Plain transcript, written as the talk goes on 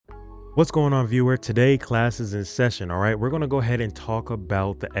What's going on, viewer? Today class is in session. All right, we're going to go ahead and talk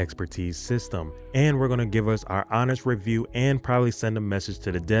about the expertise system, and we're going to give us our honest review and probably send a message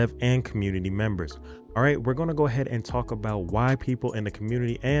to the dev and community members. All right, we're going to go ahead and talk about why people in the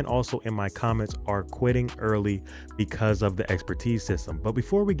community and also in my comments are quitting early because of the expertise system. But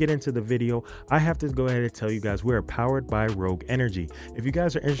before we get into the video, I have to go ahead and tell you guys we're powered by Rogue Energy. If you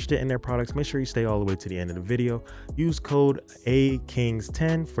guys are interested in their products, make sure you stay all the way to the end of the video. Use code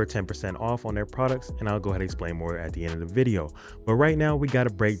AKingsCreation for 10% off on their products, and I'll go ahead and explain more at the end of the video. But right now we got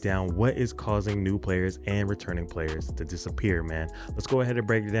to break down what is causing new players and returning players to disappear, man. Let's go ahead and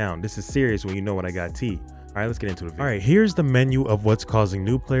break it down. This is serious when you know what I got. All right, let's get into the video. All right, here's the menu of what's causing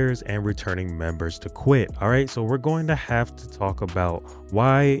new players and returning members to quit. All right, so we're going to have to talk about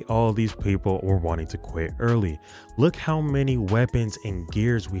why all these people were wanting to quit early. Look how many weapons and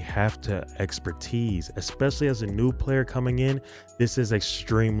gears we have to expertise, especially as a new player coming in. This is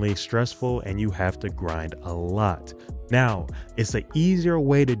extremely stressful and you have to grind a lot. Now, it's an easier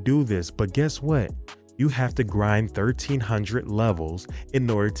way to do this, but guess what? You have to grind 1300 levels in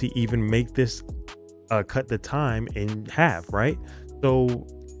order to even make this cut the time in half, right? So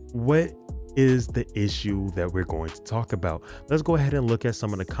what is the issue that we're going to talk about? Let's go ahead and look at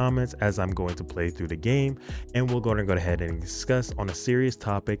some of the comments as I'm going to play through the game, and we're going to go ahead and discuss on a serious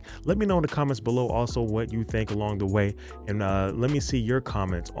topic. Let me know in the comments below also what you think along the way, and let me see your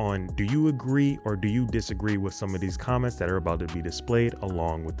comments on, do you agree or do you disagree with some of these comments that are about to be displayed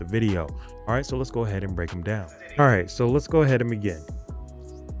along with the video? All right, so let's go ahead and break them down. All right, so let's go ahead and begin.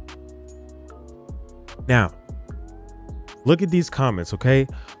 Now, look at these comments, okay?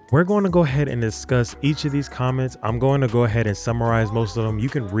 We're going to go ahead and discuss each of these comments. I'm going to go ahead and summarize most of them. You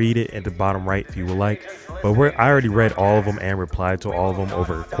can read it at the bottom right if you would like, but I already read all of them and replied to all of them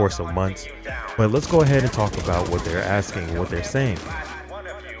over the course of months. But let's go ahead and talk about what they're asking, what they're saying.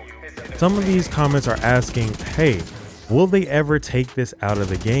 Some of these comments are asking, hey, will they ever take this out of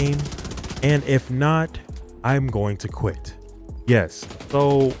the game? And if not, I'm going to quit. Yes,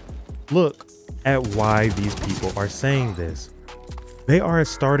 so look at why these people are saying this. They are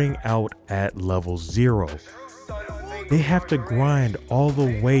starting out at level 0. They have to grind all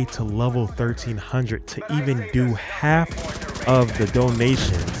the way to level 1300 to even do half of the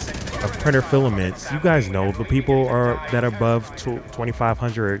donations of printer filaments. You guys know the people that are above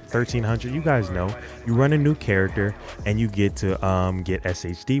 2500 or 1300. You guys know you run a new character and you get to get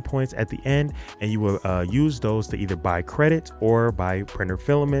SHD points at the end, and you will use those to either buy credits or buy printer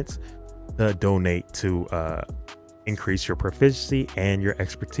filaments to donate to increase your proficiency and your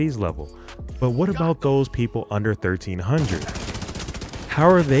expertise level. But what about those people under 1300? How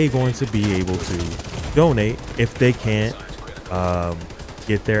are they going to be able to donate if they can't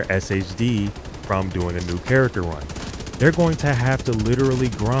get their SHD from doing a new character run? They're going to have to literally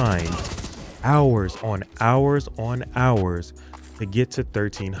grind hours on hours on hours to get to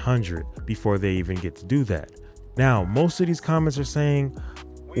 1300 before they even get to do that. Now, most of these comments are saying,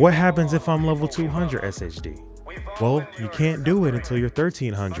 what happens if I'm level 200 SHD? Well, you can't do it until you're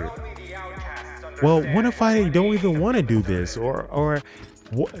 1300. Well, what if I don't even want to do this? Or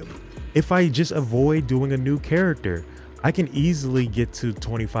if I just avoid doing a new character? I can easily get to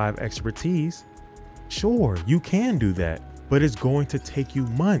 25 expertise. Sure, you can do that, but it's going to take you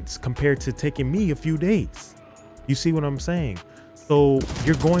months compared to taking me a few days. You see what I'm saying? So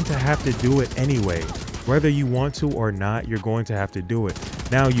you're going to have to do it anyway. Whether you want to or not, you're going to have to do it.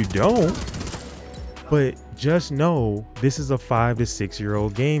 Now you don't, but just know this is a 5 to 6 year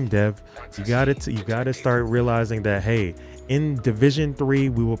old game, dev. You gotta start realizing that, hey, in Division 3,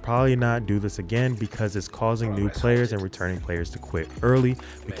 we will probably not do this again because it's causing new players and returning players to quit early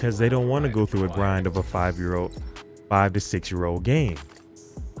because they don't want to go through a grind of a 5 to 6 year old game.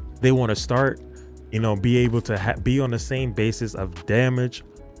 They want to start, be able to be on the same basis of damage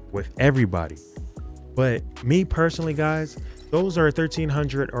with everybody. But me personally, guys, those are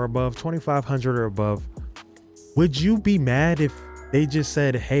 1300 or above, 2500 or above. Would you be mad if they just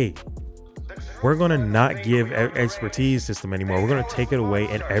said, hey, we're going to not give expertise system anymore, we're going to take it away,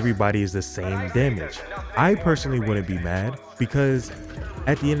 and everybody is the same damage? I personally wouldn't be mad because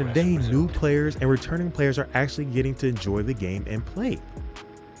at the end of the day, new players and returning players are actually getting to enjoy the game and play.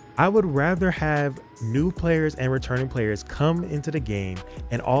 I would rather have new players and returning players come into the game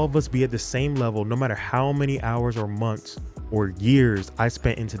and all of us be at the same level, no matter how many hours or months or years I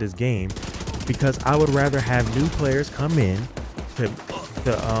spent into this game, because I would rather have new players come in to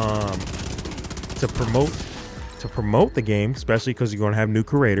promote the game, especially because you're going to have new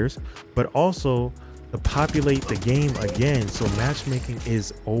creators, but also to populate the game again. So matchmaking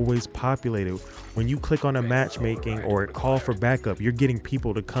is always populated. When you click on a matchmaking or call for backup, you're getting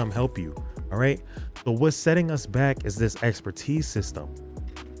people to come help you. All right. So what's setting us back is this expertise system.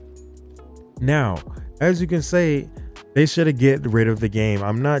 Now, as you can say, they should have get rid of the game.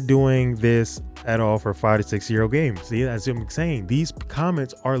 I'm not doing this at all for 5 to 6 year old games. See, as I'm saying, these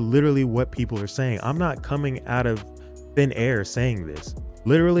comments are literally what people are saying. I'm not coming out of thin air saying this.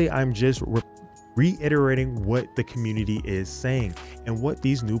 Literally, I'm just reiterating what the community is saying and what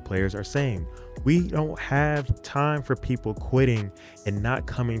these new players are saying. We don't have time for people quitting and not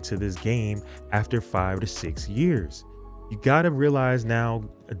coming to this game after 5 to 6 years. You got to realize now,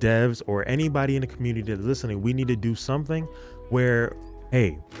 devs or anybody in the community that's listening, we need to do something where,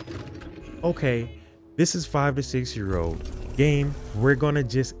 hey, okay, this is 5 to 6 year old game. We're going to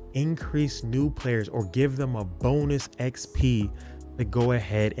just increase new players or give them a bonus XP to go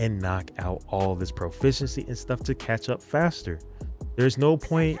ahead and knock out all this proficiency and stuff to catch up faster. There's no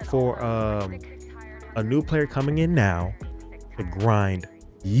point for a new player coming in now to grind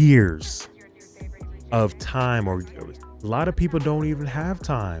years of time, or a lot of people don't even have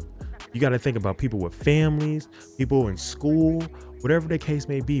time. You got to think about people with families, people in school, whatever the case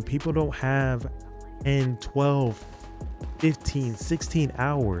may be. People don't have 10, 12, 15, 16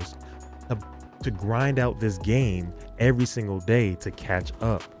 hours to grind out this game every single day to catch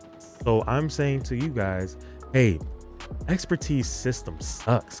up. So I'm saying to you guys, hey, expertise system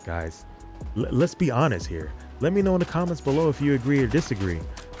sucks, guys. Let's be honest here. Let me know in the comments below if you agree or disagree.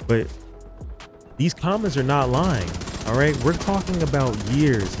 But these comments are not lying. All right, we're talking about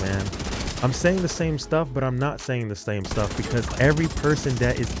years, man. I'm saying the same stuff, but I'm not saying the same stuff because every person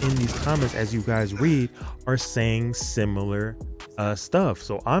that is in these comments, as you guys read, are saying similar stuff.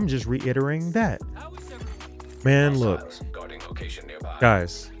 So I'm just reiterating that. Man, look,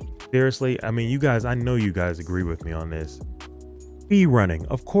 guys, seriously, I mean, you guys, I know you guys agree with me on this. Speed running.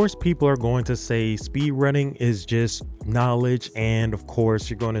 Of course, people are going to say speed running is just knowledge. And of course,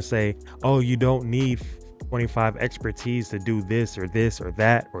 you're going to say, oh, you don't need 25 expertise to do this or this or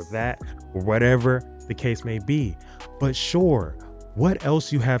that or whatever the case may be. But sure, what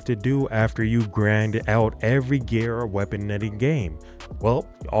else you have to do after you grind out every gear or weapon in the game? Well,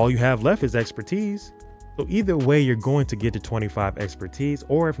 all you have left is expertise. So either way, you're going to get to 25 expertise,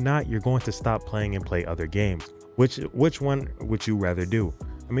 or if not, you're going to stop playing and play other games. Which one would you rather do?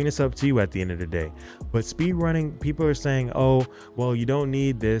 I mean, it's up to you at the end of the day. But speed running, people are saying, oh, well, you don't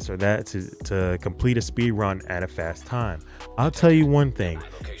need this or that to complete a speed run at a fast time. I'll tell you one thing.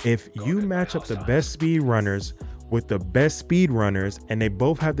 If you match up the best speed runners with the best speed runners and they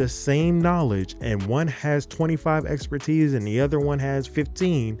both have the same knowledge and one has 25 expertise and the other one has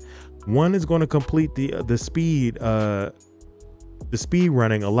 15, one is going to complete the speed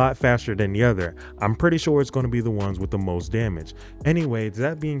running a lot faster than the other. I'm pretty sure it's going to be the ones with the most damage. Anyway,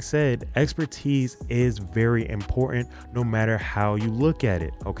 that being said, expertise is very important no matter how you look at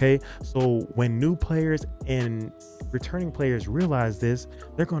it. Okay, so when new players and returning players realize this,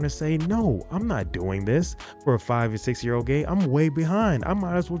 they're going to say, no, I'm not doing this for a 5 or 6 year old game. I'm way behind. I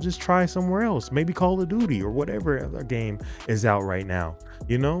might as well just try somewhere else, maybe Call of Duty or whatever other game is out right now,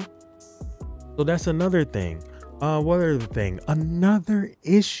 you know? So that's another thing. Another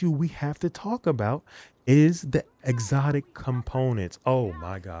issue we have to talk about is the exotic components. Oh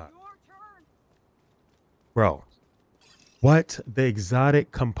my God. Bro, what? The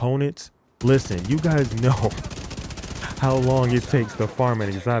exotic components? Listen, you guys know how long it takes to farm an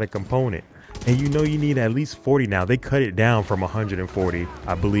exotic component. And you know you need at least 40 now. They cut it down from 140,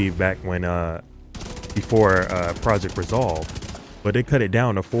 I believe, back when before Project Resolve. But they cut it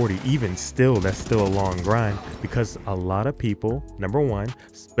down to 40. Even still, that's still a long grind because a lot of people, number one,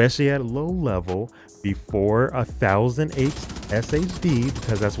 especially at low level, before 1000 SHD,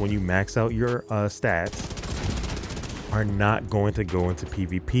 because that's when you max out your stats, are not going to go into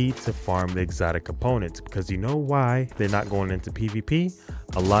PvP to farm the exotic components. Because you know why they're not going into PvP?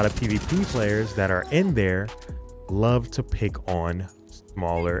 A lot of PvP players that are in there love to pick on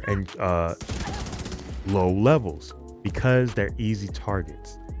smaller and low levels, because they're easy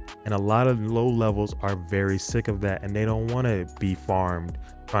targets. And a lot of low levels are very sick of that, and they don't want to be farmed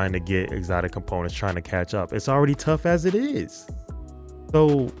trying to get exotic components, trying to catch up. It's already tough as it is.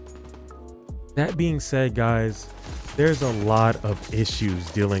 So that being said, guys, there's a lot of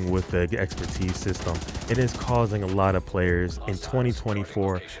issues dealing with the expertise system. It is causing a lot of players in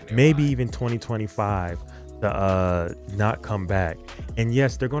 2024, maybe even 2025, to not come back. And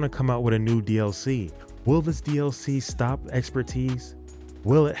yes, they're going to come out with a new DLC. Will this DLC stop expertise?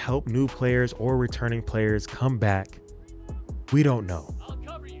 Will it help new players or returning players come back? We don't know.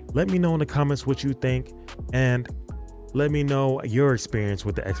 Let me know in the comments what you think. And Let me know your experience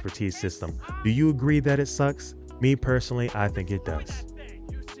with the expertise system. Do you agree that it sucks? Me personally, I think it does.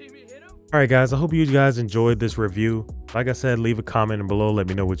 All right, guys, I hope you guys enjoyed this review. Like I said, leave a comment below. Let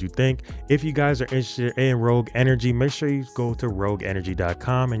me know what you think. If you guys are interested in Rogue Energy, make sure you go to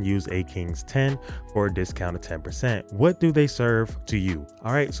rogueenergy.com and use AKingsCreation for a discount of 10%. What do they serve to you?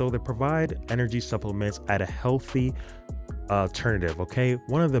 All right, so they provide energy supplements at a healthy alternative. Okay,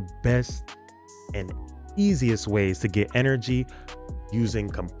 one of the best and easiest ways to get energy using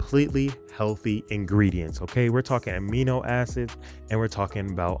completely healthy ingredients. Okay, we're talking amino acids and we're talking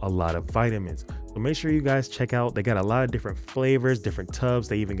about a lot of vitamins. So make sure you guys check out. They got a lot of different flavors, different tubs.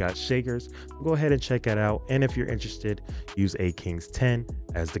 They even got shakers. So go ahead and check that out. And if you're interested, use AKingsCreation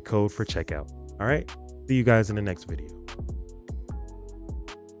as the code for checkout. All right, see you guys in the next video.